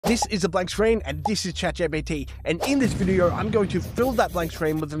This is a blank screen and this is ChatGPT, and in this video I'm going to fill that blank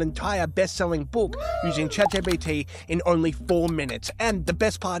screen with an entire best-selling book using ChatGPT in only 4 minutes. And the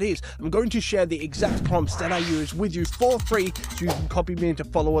best part is I'm going to share the exact prompts that I use with you for free so you can copy me to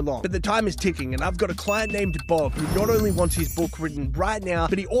follow along. But the time is ticking and I've got a client named Bob who not only wants his book written right now,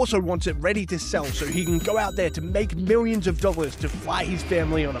 but he also wants it ready to sell so he can go out there to make millions of dollars to fly his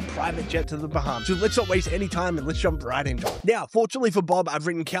family on a private jet to the Bahamas. So let's not waste any time and let's jump right into it. Now, fortunately for Bob, I've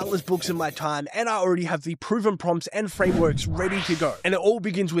written countless books in my time and I already have the proven prompts and frameworks ready to go. And it all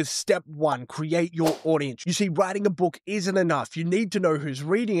begins with step 1, create your audience. You see, writing a book isn't enough. You need to know who's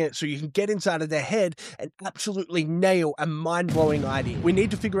reading it so you can get inside of their head and absolutely nail a mind-blowing idea. We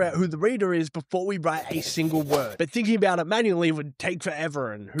need to figure out who the reader is before we write a single word. But thinking about it manually would take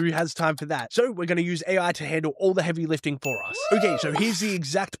forever, and who has time for that? So we're going to use AI to handle all the heavy lifting for us. Okay, so here's the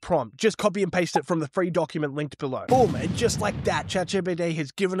exact prompt. Just copy and paste it from the free document linked below. Boom, and just like that, ChatGPT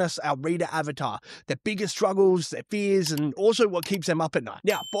has given us our reader avatar, their biggest struggles, their fears, and also what keeps them up at night.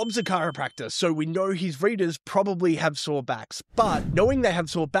 Now, Bob's a chiropractor, so we know his readers probably have sore backs, but knowing they have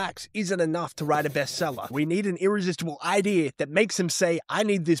sore backs isn't enough to write a bestseller. We need an irresistible idea that makes them say, I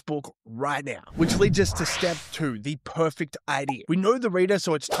need this book right now. Which leads us to step 2, the perfect idea. We know the reader,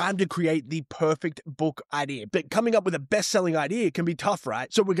 so it's time to create the perfect book idea. But coming up with a best-selling idea can be tough,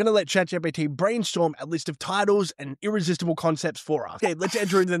 right? So we're going to let ChatGPT brainstorm a list of titles and irresistible concepts for us. Okay, let's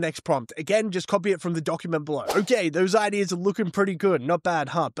enter into the next prompt. Again, just copy it from the document below. Okay, those ideas are looking pretty good. Not bad,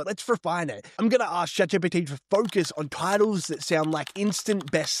 huh? But let's refine it. I'm going to ask ChatGPT to focus on titles that sound like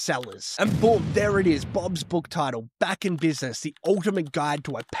instant bestsellers. And boom, there it is. Bob's book title, Back in Business, the ultimate guide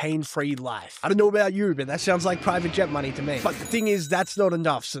to a pain-free life. I don't know about you, but that sounds like private jet money to me. But the thing is, that's not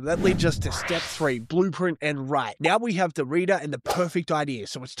enough. So that leads us to step 3, blueprint and write. Now we have the reader and the perfect idea,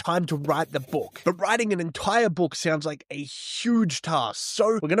 so it's time to write the book. But writing an entire book sounds like a huge task.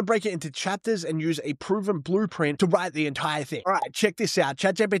 So we're going to break it into chapters and use a proven blueprint to write the entire thing. All right, check this out.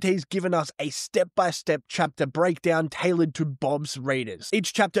 ChatGPT's given us a step-by-step chapter breakdown tailored to Bob's readers.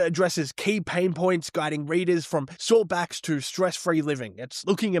 Each chapter addresses key pain points, guiding readers from sore backs to stress-free living. It's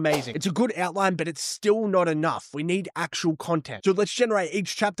looking amazing. It's a good outline, but it's still not enough. We need actual content. So let's generate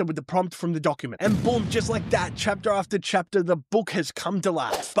each chapter with the prompt from the document. And boom, just like that, chapter after chapter, the book has come to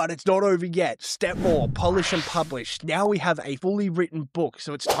life. But it's not over yet. Step 4, polish and publish. Now we have a fully written book,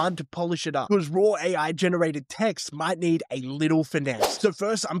 so it's time to polish it up. Because raw AI generated text might need a little finesse. So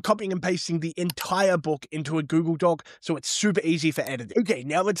first, I'm copying and pasting the entire book into a Google Doc, so it's super easy for editing. Okay,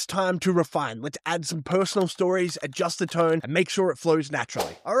 now it's time to refine. Let's add some personal stories, adjust the tone, and make sure it flows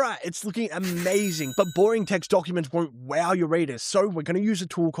naturally. All right, it's looking amazing, but boring text documents won't wow your readers, so we're going to use a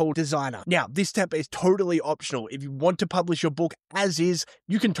tool called Designrr. Now, this step is totally optional. If you want to publish your book as is,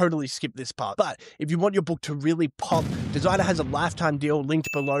 you can totally skip this part. But if you want your book to really pop, Designrr has a lifetime deal linked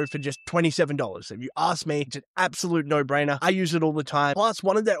below for just $27. If you ask me, it's an absolute no-brainer. I use it all the time. Plus,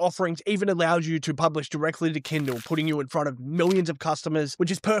 one of their offerings even allows you to publish directly to Kindle, putting you in front of millions of customers,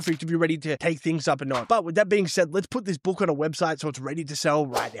 which is perfect if you're ready to take things up a notch. But with that being said, let's put this book on a website so it's ready to sell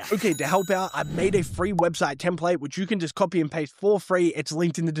right now. Okay, to help out, I've made a free website template, which you can just copy and paste for free. It's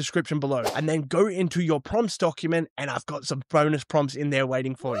linked in the description below. And then go into your prompts document, and I've got some bonus prompts in there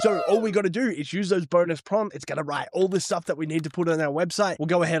waiting for you. So all we got to do is use those bonus prompts. It's going to write all the stuff that we need to put on our website. We'll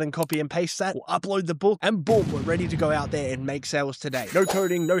go ahead and copy and paste that. We'll upload the book, and boom, we're ready to go out there and make sales today. No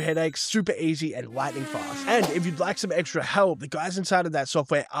coding, no headaches, super easy and lightning fast. And if you'd like some extra help, the guys inside of that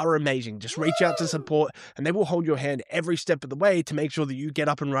software are amazing. Just reach out to support and they will hold your hand every step of the way to make sure that you get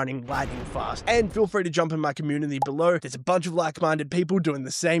up and running lightning fast. And feel free to jump in my community below. There's a bunch of like-minded people doing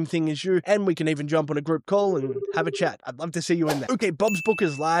the same thing as you, and we can even jump on a group call and have a chat. I'd love to see you in there. Okay, Bob's book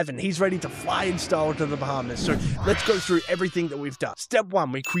is live and he's ready to fly in style to the Bahamas. So let's go through everything that we've done. Step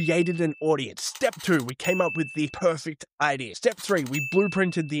 1, we created an audience. Step 2, we came up with the perfect idea. Step 3, we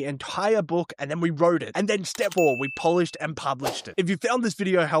blueprinted the entire book and then we wrote it. And then step 4, we polished and published it. If you found this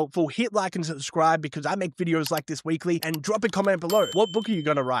video helpful, hit like and subscribe because I make videos like this weekly, and drop a comment below. What book are you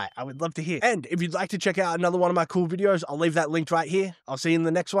going to write? I would love to hear. And if you'd like to check out another one of my cool videos, I'll leave that linked right here. I'll see you in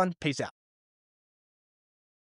the next one. Peace out.